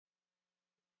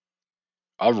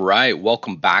All right,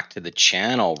 welcome back to the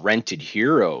channel. Rented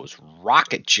Heroes,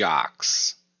 Rocket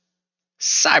Jocks,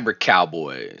 Cyber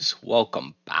Cowboys.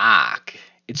 Welcome back.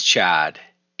 It's Chad.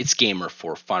 It's Gamer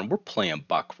for Fun. We're playing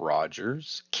Buck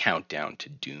Rogers. Countdown to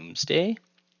Doomsday.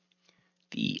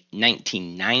 The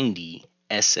 1990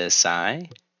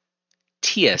 SSI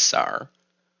TSR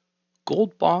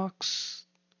Gold Box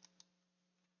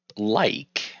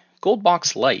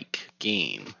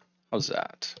game. How's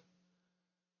that?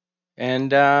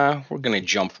 And we're going to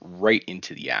jump right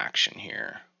into the action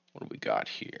here. What do we got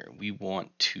here? We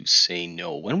want to say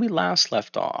no. When we last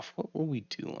left off, what were we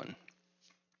doing?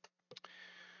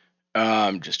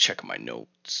 Just checking my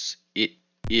notes. It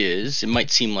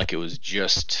might seem like it was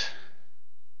just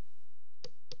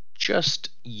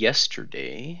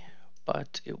yesterday,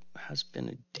 but it has been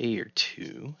a day or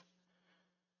two.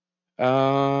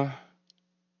 Level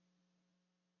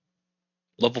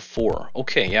 4.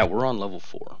 Okay, yeah, we're on level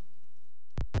 4.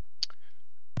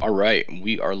 All right,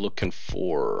 we are looking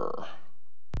for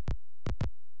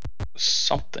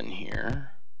something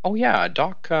here. Oh yeah,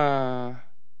 Doc,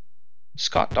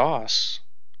 Scot.DOS.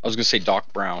 I was gonna say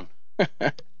Doc Brown.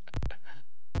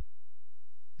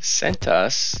 Sent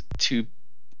us to,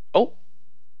 oh,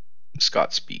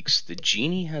 Scott speaks. The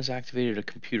genie has activated a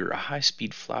computer, a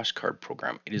high-speed flashcard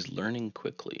program. It is learning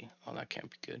quickly. Oh, that can't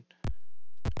be good.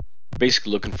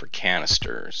 Basically looking for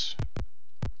canisters.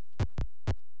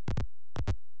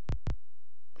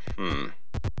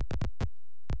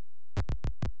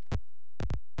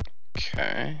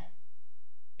 Okay.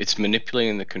 It's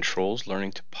manipulating the controls,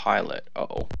 learning to pilot.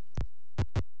 Uh-oh.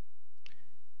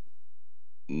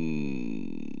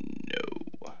 No.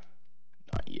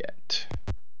 Not yet.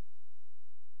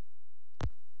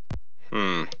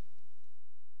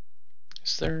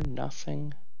 Is there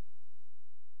nothing?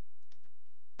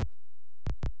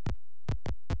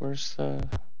 Where's the...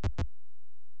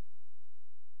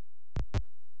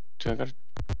 I gotta...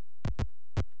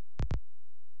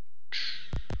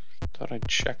 Thought I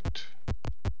checked.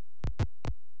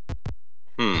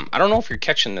 I don't know if you're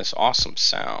catching this awesome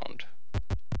sound.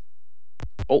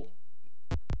 Oh,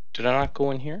 did I not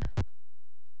go in here?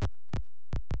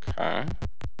 Okay.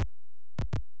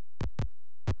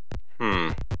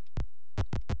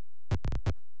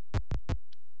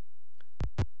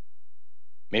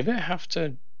 Maybe I have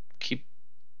to keep...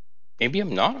 Maybe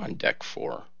I'm not on deck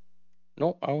 4.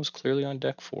 No, I was clearly on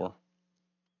deck 4.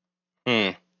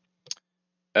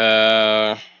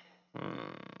 Okay.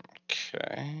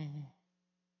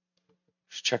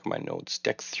 Just check my notes.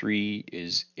 Deck 3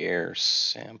 is air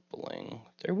sampling.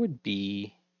 There would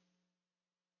be...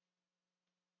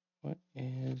 What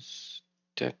is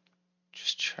deck?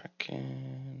 Just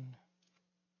checking.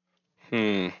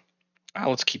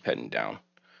 Let's keep heading down.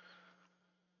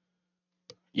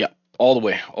 Yeah, all the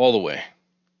way, all the way.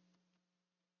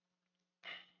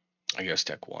 I guess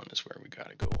deck 1 is where we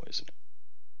gotta go, isn't it?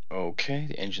 Okay,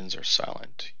 the engines are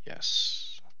silent.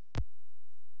 Yes.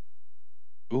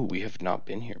 Ooh, we have not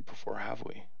been here before, have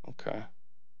we? Okay.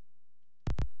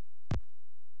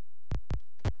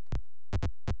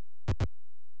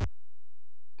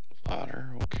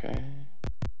 Ladder, okay.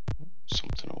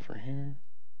 Something over here.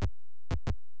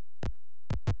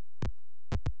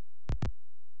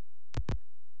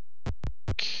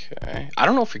 Okay. I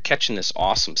don't know if you're catching this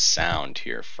awesome sound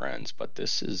here, friends, but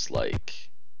this is like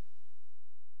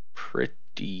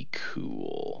pretty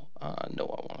cool. No,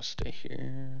 I want to stay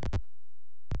here.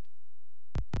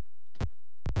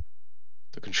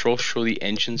 The controls show the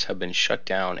engines have been shut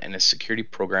down and a security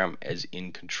program is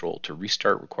in control. To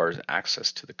restart requires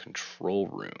access to the control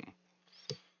room.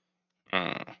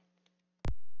 Hang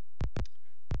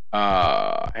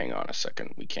on a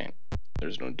second. We can't.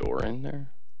 There's no door in there.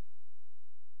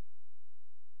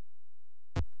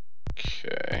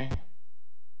 Okay.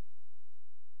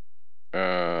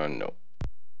 No.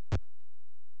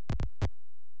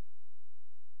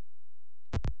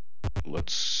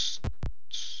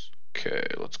 Okay,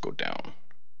 let's go down.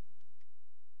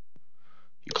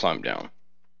 You climb down.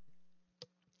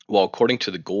 Well, according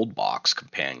to the Gold Box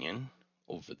companion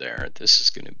over there, this is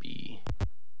going to be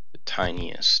the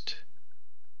tiniest.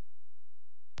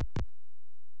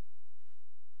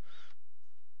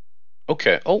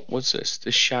 Okay, oh, what's this?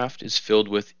 This shaft is filled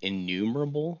with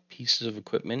innumerable pieces of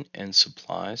equipment and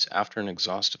supplies. After an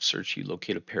exhaustive search, you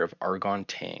locate a pair of argon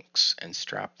tanks and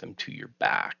strap them to your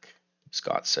back.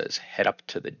 Scott says, head up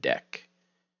to the deck.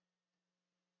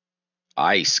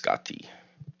 Aye, Scotty.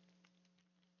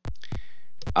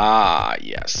 Ah,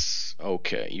 yes.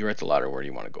 Okay, you're at the ladder. Where do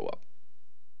you want to go up?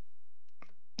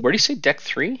 Where do you say deck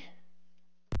 3?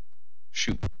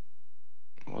 Shoot.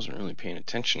 I wasn't really paying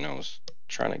attention. I was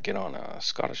Trying to get on a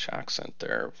Scottish accent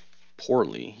there.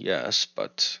 Poorly, yes,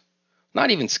 but not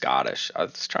even Scottish. I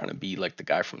was trying to be like the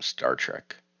guy from Star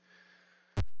Trek.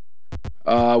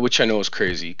 Which I know is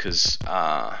crazy because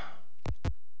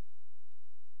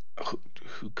who,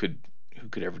 who could who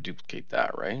could ever duplicate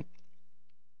that, right?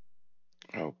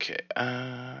 Okay.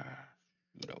 No,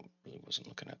 really wasn't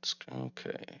looking at this.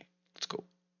 Okay, let's go.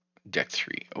 Deck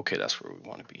 3. Okay, that's where we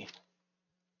want to be.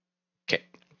 Okay,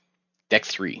 deck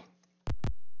 3.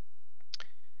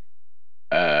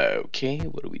 Okay,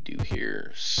 what do we do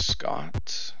here?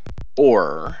 Scott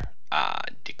or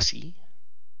Dixie?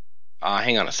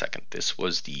 Hang on a second. This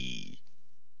was the...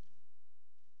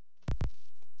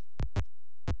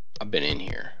 I've been in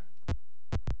here.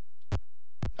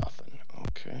 Nothing.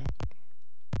 Okay.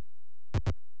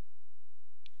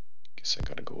 Guess I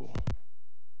gotta go.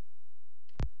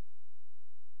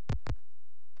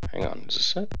 Hang on, is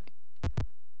this it?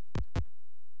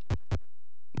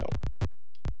 No.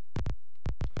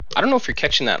 I don't know if you're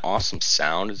catching that awesome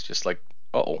sound. It's just like,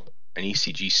 uh-oh, an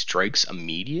ECG strikes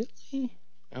immediately?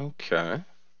 Okay.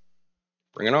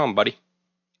 Bring it on, buddy.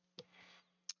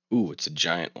 Ooh, it's a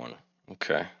giant one.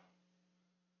 Okay.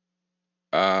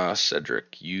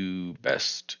 Cedric, you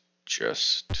best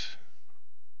just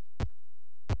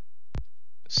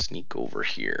sneak over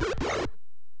here.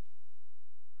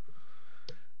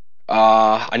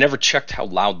 I never checked how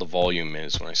loud the volume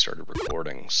is when I started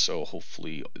recording, so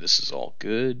hopefully this is all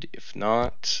good. If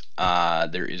not,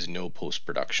 there is no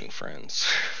post-production,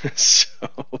 friends. So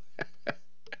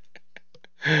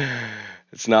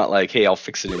it's not like, hey, I'll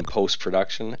fix it in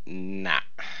post-production. Nah.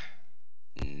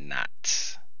 Not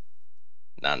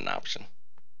an option.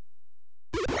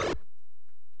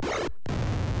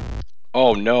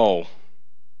 Oh no.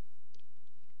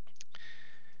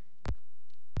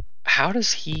 How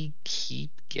does he keep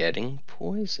getting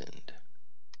poisoned?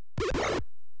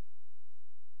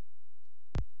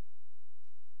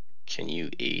 Can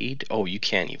you aid? Oh, you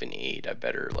can't even aid. I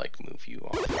better like move you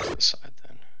off to the side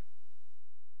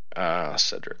then.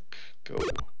 Cedric, go.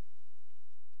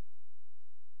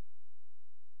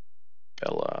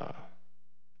 Bella.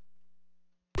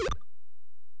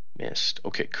 Missed.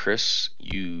 Okay, Chris,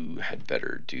 you had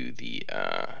better do the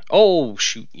oh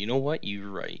shoot, you know what?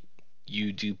 You're right.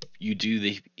 You do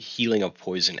the healing of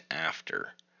poison after.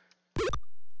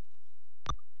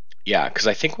 Yeah, because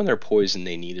I think when they're poisoned,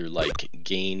 they neither like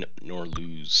gain nor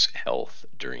lose health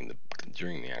during the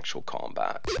actual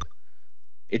combat.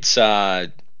 It's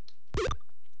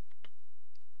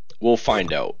we'll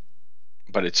find out,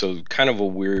 but it's a kind of a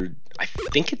weird. I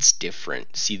think it's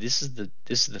different. See, this is the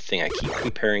thing. I keep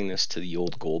comparing this to the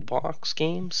old Gold Box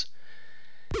games,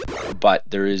 but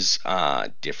there is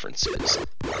differences.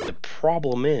 The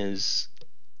problem is,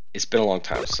 it's been a long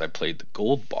time since I played the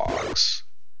Gold Box,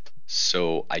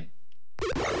 so I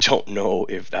don't know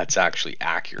if that's actually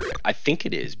accurate. I think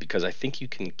it is because I think you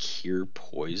can cure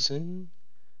poison,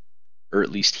 or at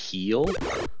least heal,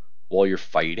 while you're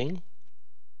fighting.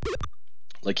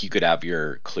 Like you could have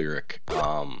your cleric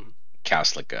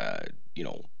cast like a, you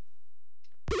know,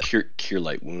 cure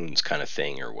light wounds kind of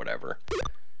thing or whatever.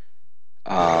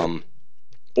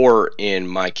 Or in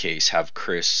my case, have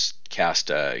Chris cast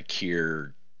a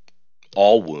cure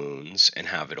all wounds and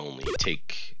have it only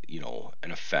take, you know,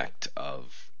 an effect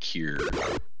of cure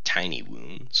tiny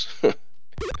wounds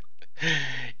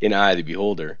in eye of the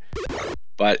beholder.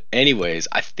 But anyways,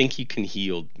 I think you can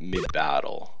heal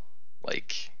mid-battle.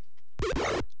 Like,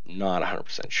 not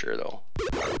 100% sure though.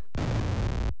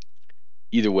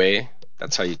 Either way,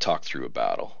 that's how you talk through a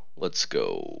battle. Let's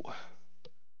go.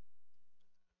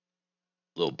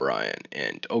 Lil Brian.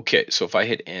 And okay, so if I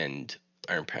hit end,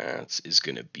 Iron Pants is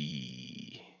gonna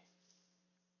be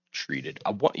treated.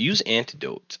 I want use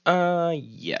antidote.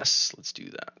 Yes, let's do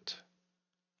that.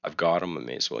 I've got them. I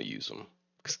may as well use them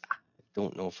because I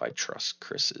don't know if I trust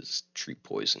Chris's treat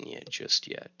poison just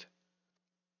yet.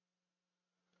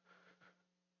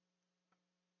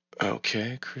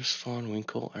 Okay, Chris Von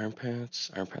Winkle, Iron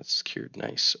Pants. Iron Pants is cured.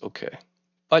 Nice. Okay,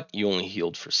 but you only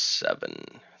healed for 7.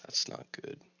 That's not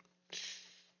good.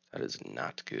 That is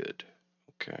not good.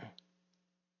 Okay.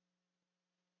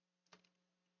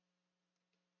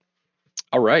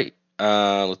 All right.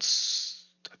 Let's.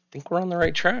 I think we're on the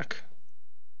right track.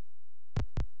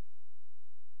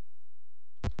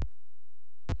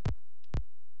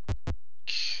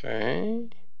 Okay.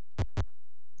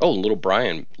 Oh, Little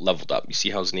Brian leveled up. You see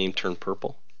how his name turned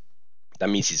purple? That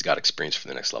means he's got experience for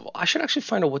the next level. I should actually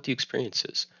find out what the experience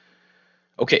is.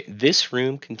 Okay, this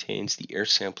room contains the air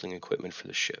sampling equipment for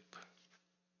the ship.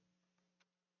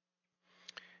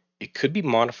 It could be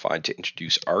modified to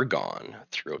introduce argon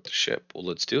throughout the ship. Well,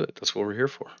 let's do it. That's what we're here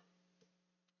for.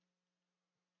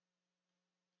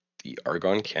 The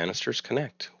argon canisters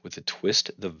connect. With a twist,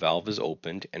 the valve is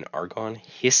opened and argon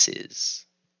hisses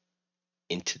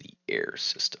into the air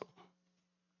system.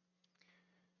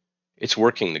 It's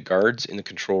working. The guards in the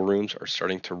control rooms are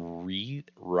starting to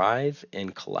writhe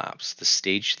and collapse. The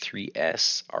stage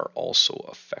 3S are also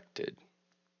affected.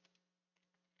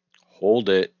 Hold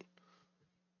it.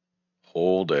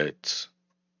 Hold it.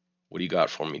 What do you got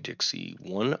for me, Dixie?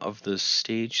 One of the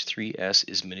stage 3S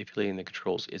is manipulating the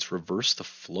controls. It's reversed the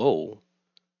flow.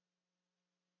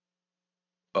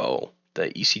 Oh, the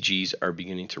ECGs are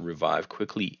beginning to revive.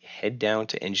 Quickly head down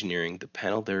to engineering. The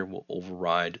panel there will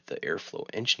override the airflow.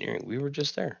 Engineering, we were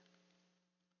just there.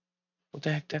 What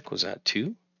the heck deck was that?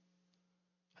 2?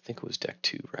 I think it was deck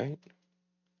 2, right?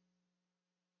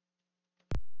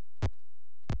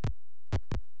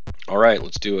 All right,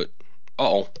 let's do it.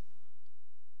 Uh-oh.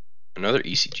 Another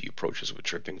ECG approaches with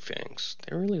dripping fangs.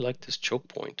 They really like this choke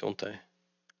point, don't they?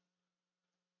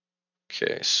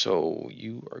 Okay, so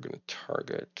you are going to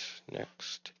target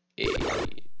next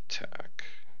attack.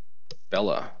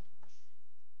 Bella.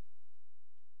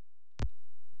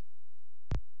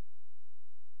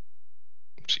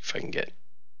 Let's see if I can get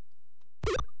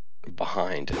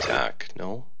behind attack.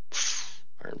 No?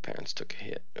 Iron Pants took a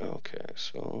hit. Okay,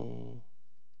 so...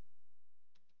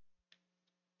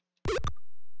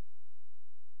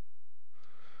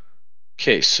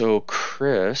 Okay, so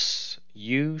Chris,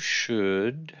 you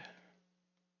should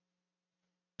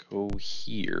go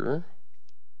here.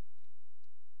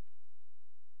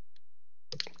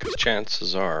 Because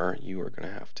chances are you are going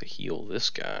to have to heal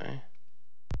this guy.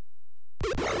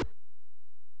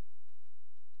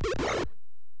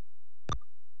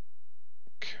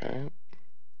 Okay.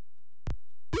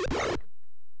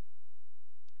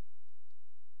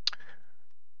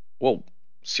 Whoa.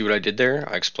 See what I did there?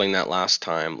 I explained that last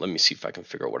time. Let me see if I can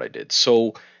figure out what I did.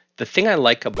 So the thing I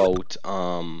like about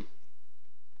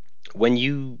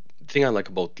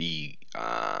the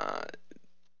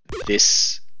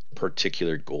this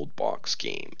particular gold box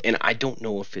game, and I don't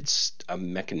know if it's a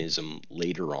mechanism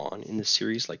later on in the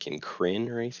series, like in Kryn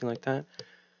or anything like that,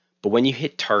 but when you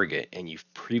hit target and you've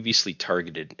previously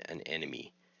targeted an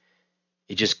enemy,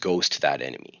 it just goes to that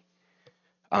enemy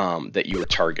that you were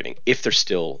targeting if they're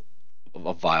still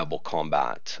a viable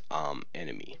combat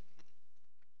enemy.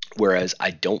 Whereas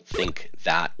I don't think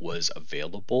that was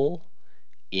available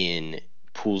in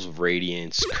Pools of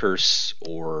Radiance, Curse,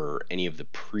 or any of the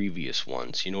previous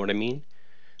ones. You know what I mean?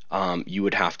 You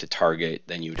would have to target,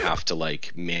 then you would have to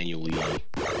like manually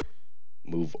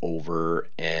move over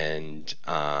and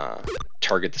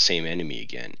target the same enemy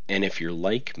again. And if you're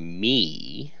like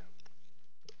me,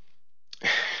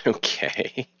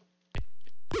 okay.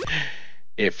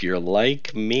 If you're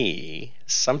like me,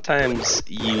 sometimes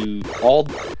all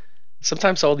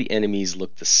the enemies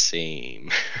look the same.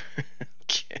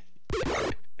 Okay.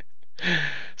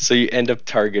 So you end up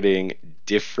targeting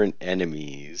different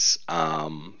enemies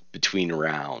between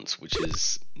rounds, which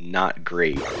is not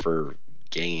great for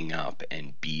ganging up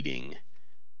and beating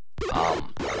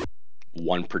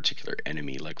one particular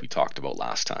enemy like we talked about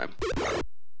last time.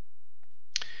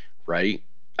 Right?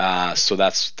 So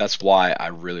that's why I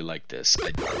really like this.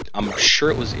 I'm sure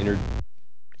it was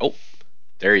Oh,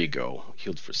 there you go.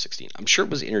 Healed for 16. I'm sure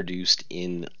it was introduced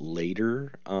in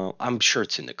later. I'm sure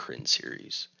it's in the Kryn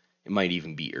series. It might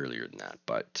even be earlier than that,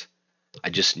 but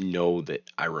I just know that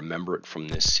I remember it from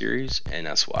this series, and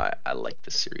that's why I like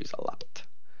this series a lot.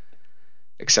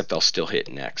 Except I'll still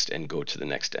hit next and go to the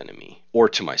next enemy, or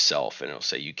to myself, and it'll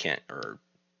say you can't, or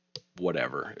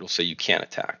whatever. It'll say you can't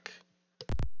attack.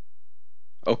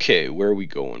 Okay, where are we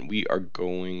going? We are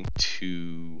going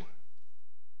to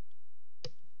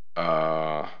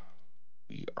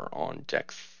we are on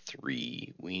deck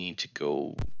 3. We need to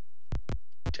go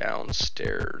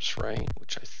downstairs, right?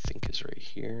 Which I think is right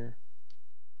here.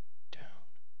 Down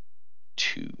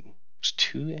 2. Was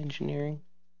 2 engineering?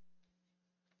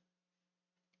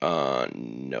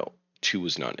 No. 2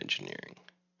 was not engineering.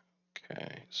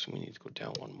 Okay, so we need to go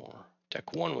down one more.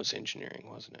 Deck 1 was engineering,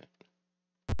 wasn't it?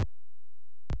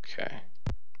 Okay.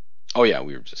 Oh yeah,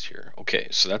 we were just here. Okay,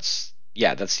 so that's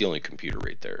the only computer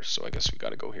right there. So I guess we got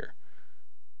to go here.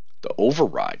 The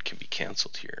override can be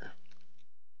canceled here.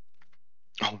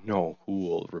 Oh no, who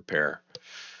will repair?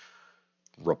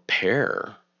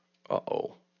 Repair?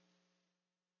 Uh-oh.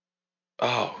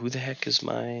 Oh, who the heck is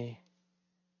my...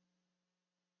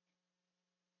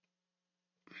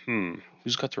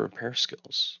 Who's got the repair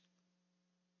skills?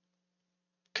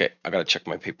 Okay, I gotta check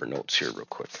my paper notes here real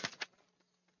quick.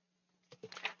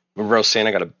 Remember I was saying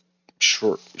I gotta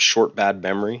Short bad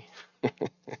memory.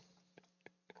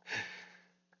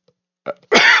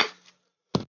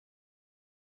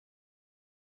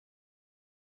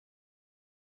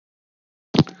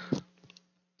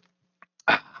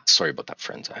 Sorry about that,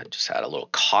 friends. I just had a little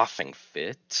coughing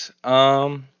fit.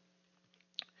 Oh,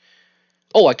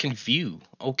 I can view.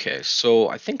 Okay, so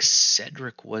I think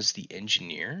Cedric was the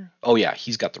engineer. Oh yeah,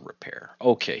 he's got the repair.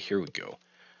 Okay, here we go.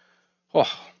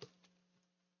 Oh,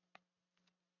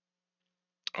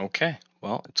 okay.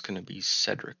 Well, it's gonna be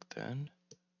Cedric then.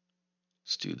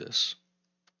 Let's do this.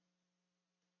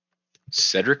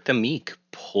 Cedric the Meek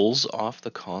pulls off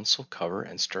the console cover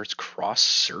and starts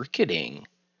cross-circuiting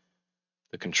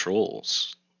the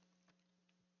controls.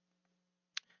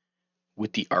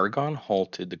 With the Argon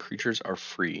halted, the creatures are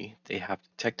free. They have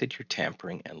detected your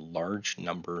tampering and large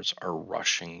numbers are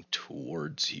rushing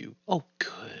towards you. Oh,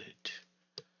 good.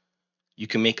 You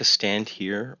can make a stand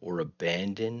here or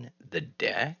abandon the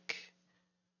deck.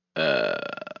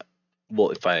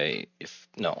 Well,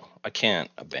 no, I can't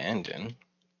abandon.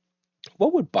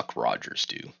 What would Buck Rogers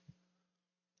do?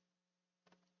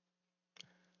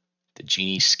 The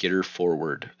genie skitter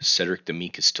forward. Cedric the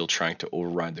Meek is still trying to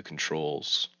override the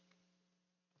controls.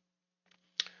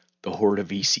 The horde of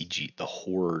ECGs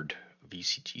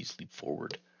leap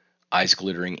forward, eyes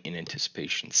glittering in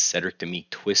anticipation. Cedric the Meek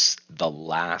twists the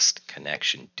last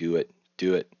connection. Do it.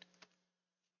 Do it.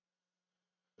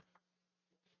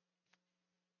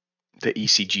 The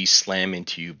ECGs slam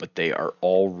into you, but they are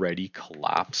already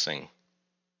collapsing.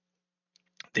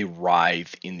 They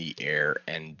writhe in the air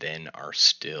and then are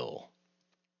still.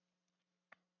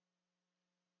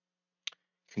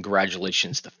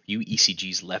 Congratulations, the few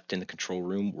ECGs left in the control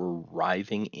room were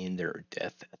writhing in their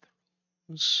death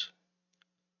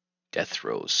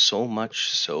throes, so much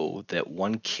so that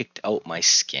one kicked out my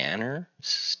scanner.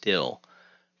 Still,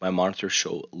 my monitors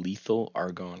show lethal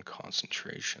argon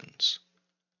concentrations.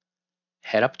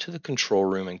 Head up to the control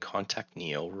room and contact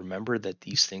Neo. Remember that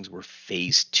these things were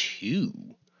phase 2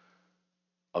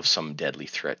 of some deadly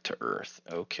threat to Earth.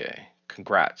 Okay,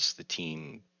 congrats, the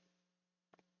team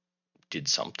did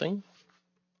something.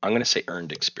 I'm going to say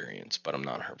earned experience, but I'm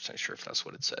not 100% sure if that's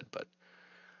what it said, but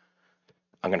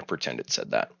I'm going to pretend it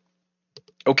said that.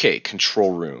 Okay,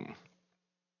 control room.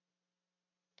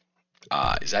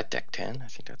 Is that deck 10? I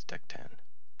think that's deck 10.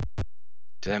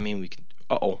 Does that mean we can...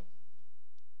 Uh-oh.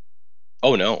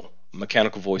 Oh no.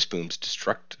 Mechanical voice booms.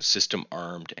 Destruct system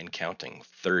armed and counting.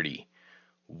 30.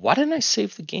 Why didn't I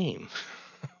save the game?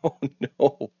 Oh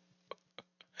no.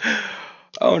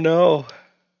 Oh no.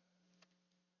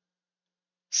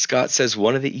 Scott says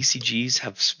one of the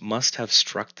ECGs must have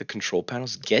struck the control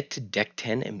panels. Get to deck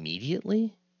 10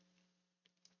 immediately?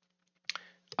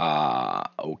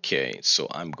 Okay, so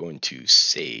I'm going to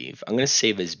save. I'm going to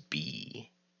save as B.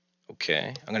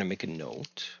 Okay, I'm going to make a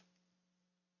note.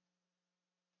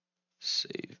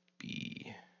 Save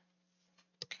B.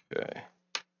 Okay.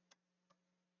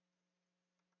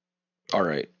 All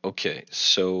right, okay,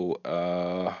 so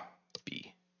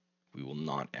B. We will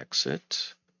not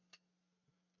exit.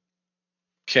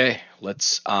 Okay,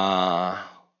 let's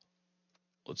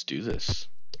do this.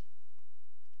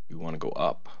 We want to go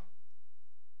up.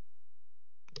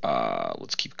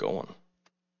 Let's keep going.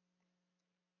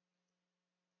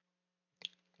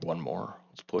 One more.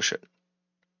 Let's push it.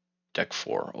 Deck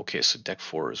 4. Okay, so deck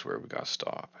 4 is where we got to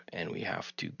stop. And we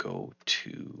have to go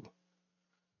to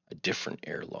a different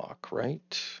airlock,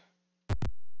 right?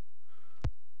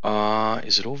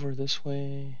 Is it over this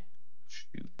way?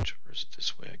 Shoot, or is it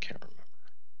this way? I can't remember.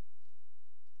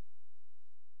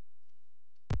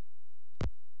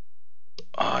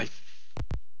 I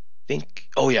think,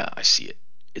 oh yeah, I see it.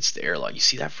 It's the airlock. You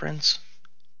see that, friends?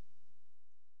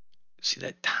 See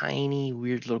that tiny,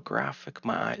 weird little graphic?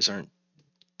 My eyes aren't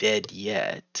dead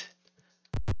yet.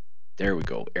 There we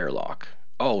go, airlock.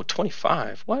 Oh,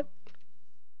 25, what?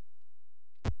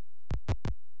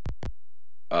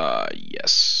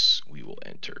 Yes, we will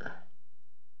enter.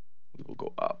 We will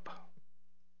go up.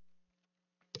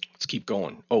 Let's keep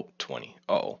going. Oh, 20.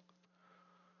 Uh-oh.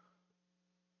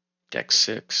 Deck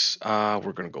 6.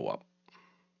 We're gonna go up.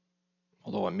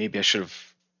 Although maybe I should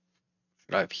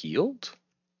I have healed?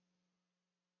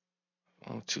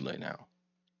 Oh, too late now.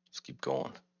 Let's keep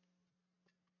going.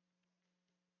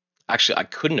 Actually, I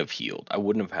couldn't have healed. I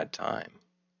wouldn't have had time.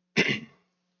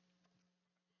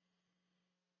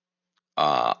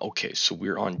 Okay, so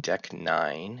we're on deck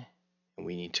 9, and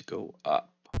we need to go up.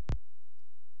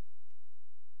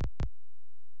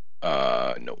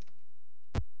 No.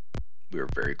 We're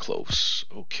very close.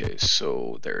 Okay,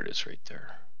 so there it is right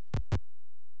there.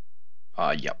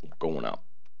 Yep, going up.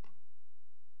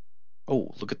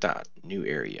 Oh, look at that. New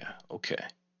area. Okay.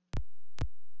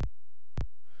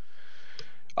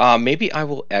 Maybe I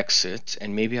will exit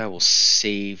and maybe I will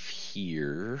save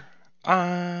here.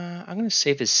 I'm going to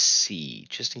save as C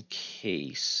just in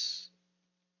case.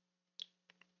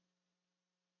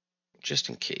 Just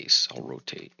in case. I'll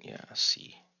rotate. Yeah,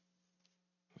 C.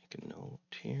 Make a note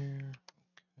here.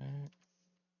 Okay.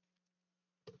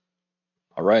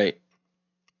 All right.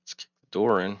 Let's kick the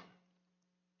door in.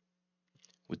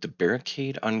 With the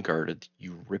barricade unguarded,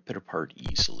 you rip it apart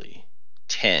easily.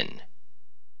 10.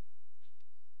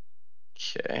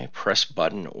 Okay, press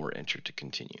button or enter to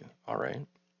continue. All right.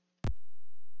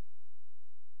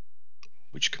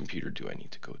 Which computer do I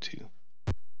need to go to?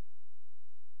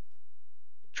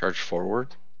 Charge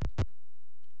forward.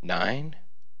 9.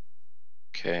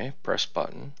 Okay, press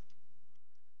button.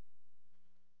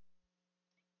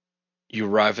 You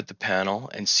arrive at the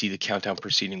panel and see the countdown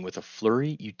proceeding with a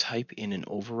flurry. You type in an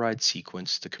override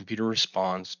sequence. The computer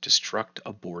responds, destruct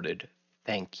aborted.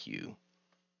 Thank you.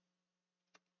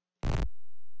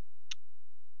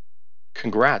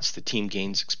 Congrats, the team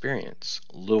gains experience.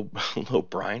 Lil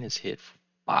Brian is hit for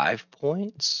 5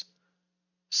 points.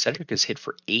 Cedric is hit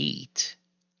for 8.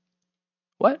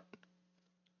 What?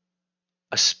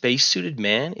 A spacesuited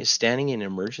man is standing in an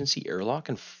emergency airlock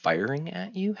and firing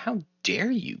at you? How dare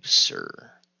you,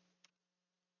 sir?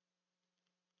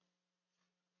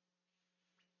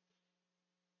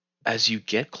 As you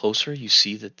get closer, you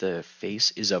see that the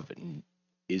face is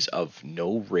of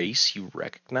no race you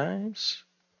recognize.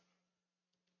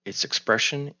 Its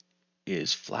expression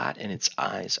is flat and its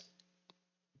eyes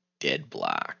dead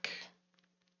black.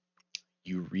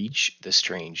 You reach the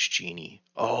strange genie.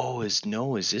 Oh, is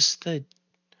this the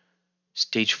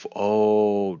stage 4?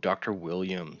 Oh, Dr.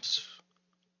 Williams.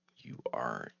 You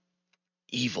are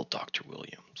evil, Dr.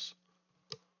 Williams.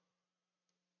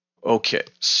 Okay,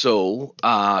 so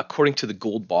according to the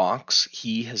gold box,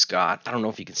 he has got, I don't know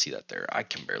if you can see that there. I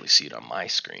can barely see it on my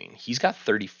screen. He's got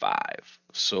 35.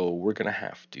 So we're going to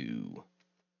have to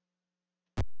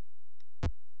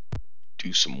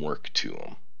do some work to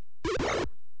him.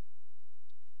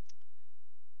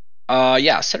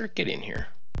 Yeah, Cedric, get in here.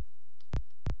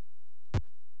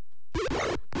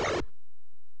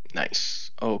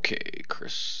 Nice. Okay,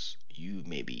 Chris, you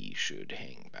maybe should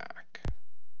hang back.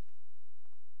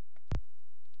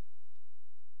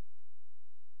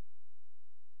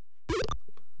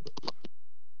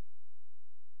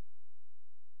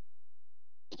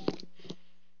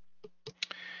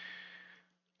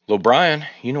 Lil Brian,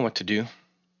 you know what to do.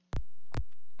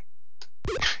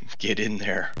 Get in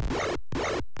there.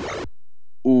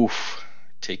 Oof.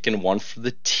 Taking one for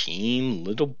the team.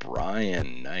 Lil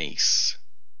Brian. Nice.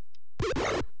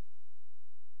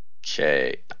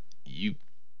 Okay. You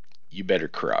better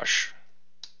crush.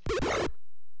 I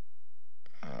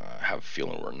have a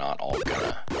feeling we're not all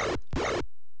gonna.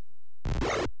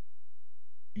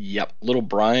 Yep. Lil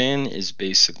Brian is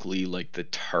basically like the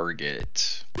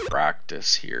target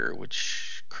practice here,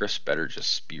 which Chris better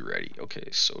just be ready. Okay,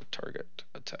 so target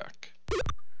attack.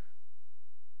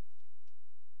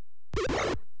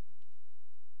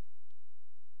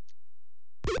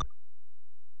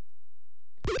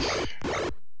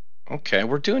 Okay,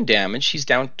 we're doing damage. He's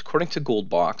down, according to Gold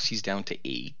Box, he's down to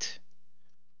 8.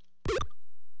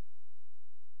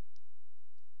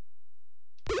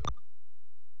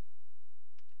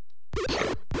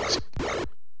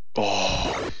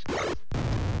 Oh.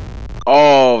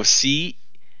 Oh, see?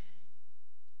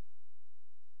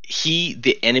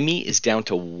 The enemy is down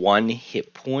to 1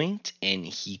 hit point, and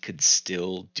he could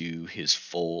still do his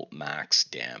full max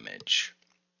damage.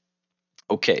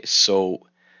 Okay, so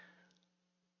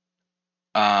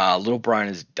Lil Brian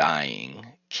is dying.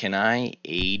 Can I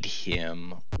aid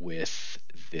him with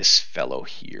this fellow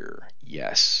here?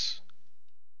 Yes.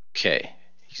 Okay,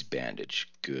 he's bandaged.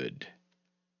 Good.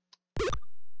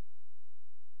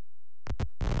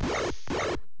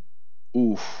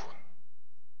 Oof.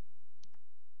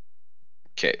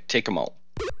 Okay, take him out.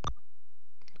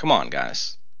 Come on,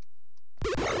 guys.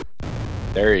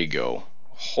 There you go.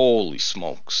 Holy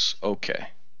smokes. Okay.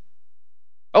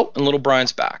 Oh, and Little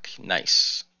Brian's back.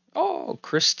 Nice. Oh,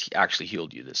 Chris actually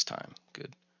healed you this time.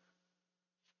 Good.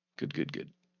 Good, good, good.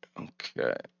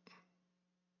 Okay.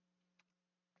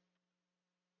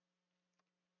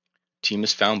 Team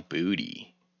has found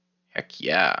booty. Heck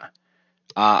yeah.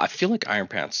 I feel like Iron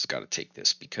Pants has got to take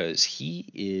this because he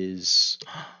is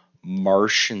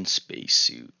Martian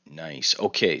spacesuit. Nice.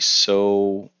 Okay,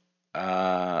 so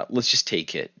let's just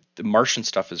take it. The Martian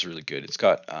stuff is really good. It's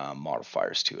got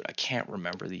modifiers to it. I can't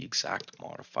remember the exact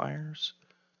modifiers,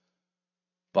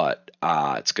 but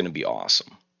it's going to be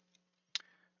awesome.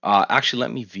 Actually,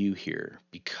 let me view here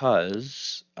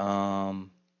because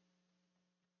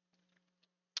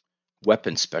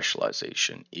weapon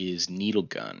specialization is needle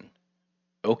gun.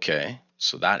 Okay,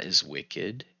 so that is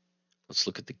wicked. Let's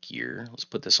look at the gear. Let's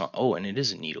put this on. Oh, and it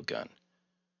is a needle gun.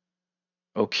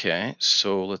 Okay,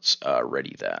 so let's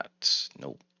ready that.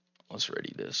 Nope. Let's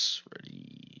ready this.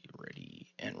 Ready, ready,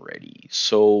 and ready.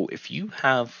 So if you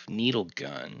have needle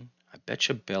gun, I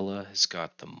betcha Bella has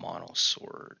got the mono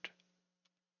sword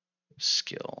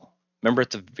skill. Remember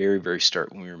at the very, very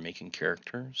start when we were making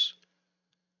characters?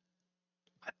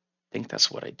 I think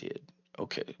that's what I did.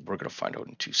 Okay, we're gonna find out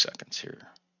in 2 seconds here.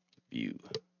 View.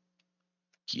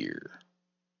 Gear.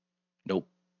 Nope.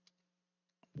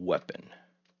 Weapon.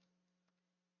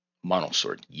 Mono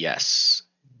sword. Yes.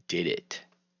 Did it.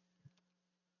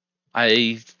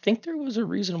 I think there was a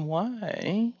reason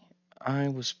why I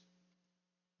was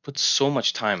put so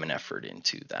much time and effort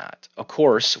into that. Of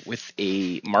course, with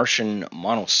a Martian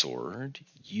monosword,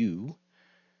 you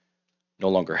no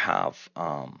longer have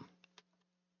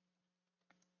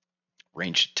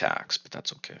ranged attacks, but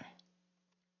that's okay.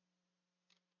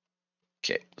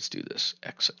 Okay, let's do this.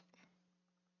 Exit.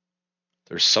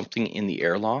 There's something in the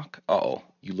airlock. Uh-oh,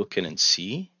 you look in and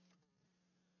see.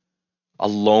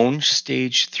 Alone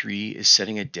Stage 3 is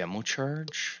setting a demo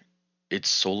charge. Its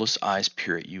soulless eyes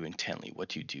peer at you intently. What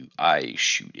do? I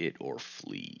shoot it or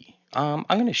flee. I'm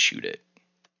gonna shoot it.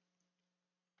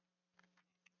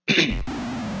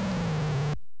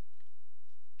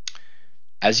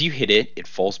 As you hit it, it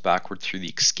falls backward through the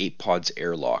escape pod's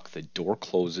airlock. The door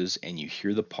closes and you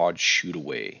hear the pod shoot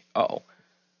away. Uh-oh.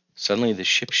 Suddenly the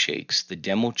ship shakes. The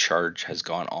demo charge has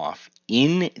gone off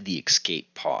in the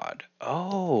escape pod.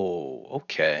 Oh,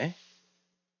 okay.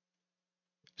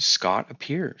 Scott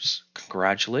appears.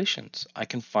 Congratulations. I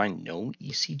can find no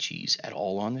ECGs at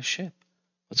all on the ship.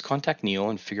 Let's contact Neo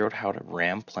and figure out how to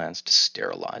ram plans to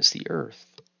sterilize the Earth.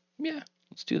 Yeah,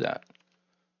 let's do that.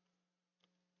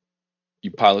 You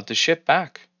pilot the ship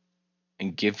back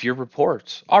and give your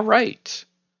reports. All right.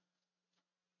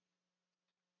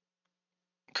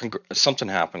 Something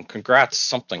happened. Congrats,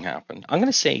 something happened. I'm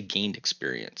going to say gained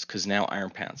experience because now Iron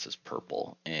Pants is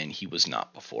purple and he was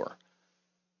not before.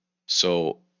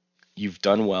 So you've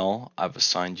done well. I've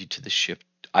assigned you to the ship.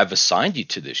 I've assigned you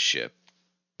to this ship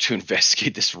to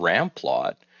investigate this ram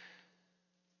plot.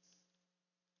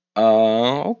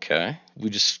 Okay. We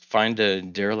just find a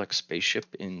derelict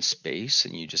spaceship in space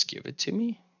and you just give it to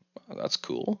me? Oh, that's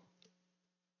cool.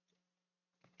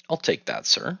 I'll take that,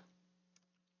 sir.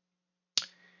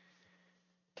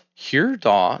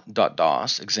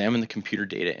 Here.DOS examined the computer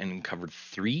data and uncovered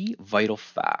 3 vital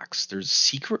facts. There's a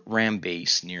secret RAM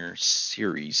base near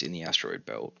Ceres in the asteroid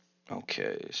belt.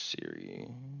 Okay, Ceres.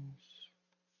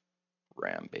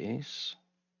 RAM base.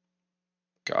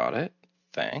 Got it.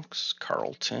 Thanks,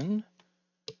 Carlton.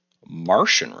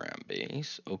 Martian RAM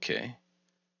base. Okay.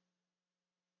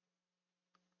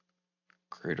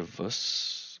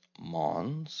 Creativus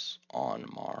Mons on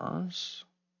Mars.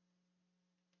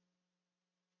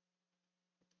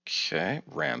 Okay,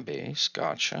 RAM base.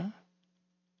 Gotcha.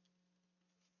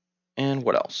 And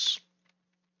what else?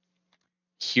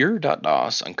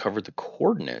 Here.DOS uncovered the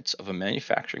coordinates of a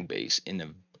manufacturing base in the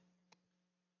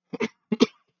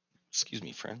excuse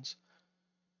me, friends.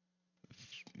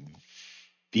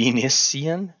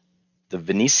 Venetian? The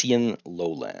Venetian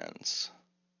lowlands.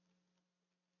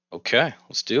 Okay,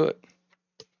 let's do it.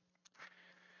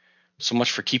 So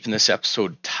much for keeping this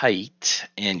episode tight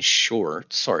and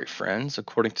short. Sorry, friends.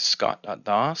 According to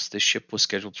Scot.DOS, the ship was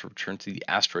scheduled to return to the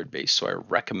asteroid base, so I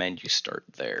recommend you start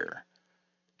there.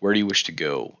 Where do you wish to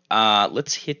go?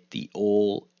 Let's hit the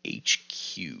old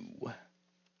HQ.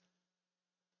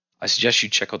 I suggest you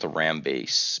check out the RAM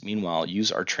base. Meanwhile,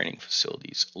 use our training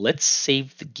facilities. Let's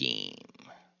save the game.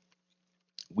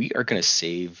 We are going to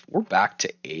save. We're back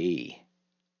to A,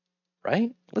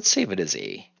 right? Let's save it as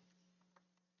A.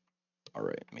 All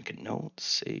right, make a note.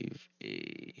 Save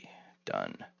A.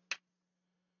 Done.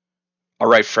 All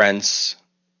right, friends.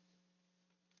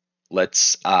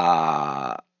 Let's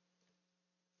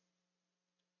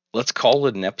call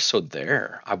it an episode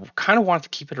there. I kind of wanted to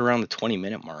keep it around the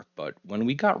 20-minute mark, but when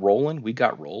we got rolling, we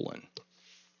got rolling.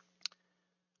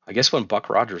 I guess when Buck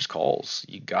Rogers calls,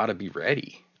 you got to be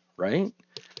ready, right?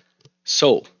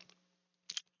 So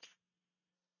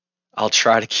I'll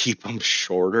try to keep them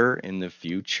shorter in the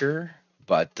future,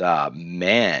 but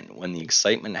man, when the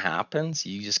excitement happens,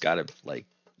 you just gotta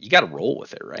you gotta roll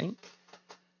with it, right?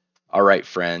 All right,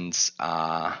 friends.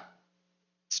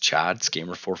 It's Chad. It's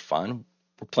Gamer for Fun.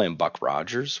 We're playing Buck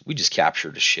Rogers. We just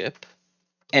captured a ship,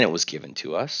 and it was given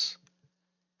to us.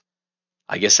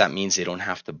 I guess that means they don't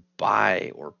have to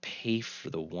buy or pay for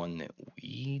the one that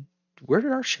we. Where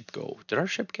did our ship go? Did our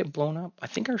ship get blown up? I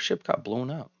think our ship got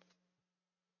blown up.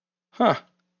 Huh.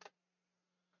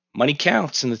 Money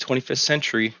counts in the 25th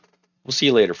century. We'll see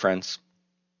you later, friends.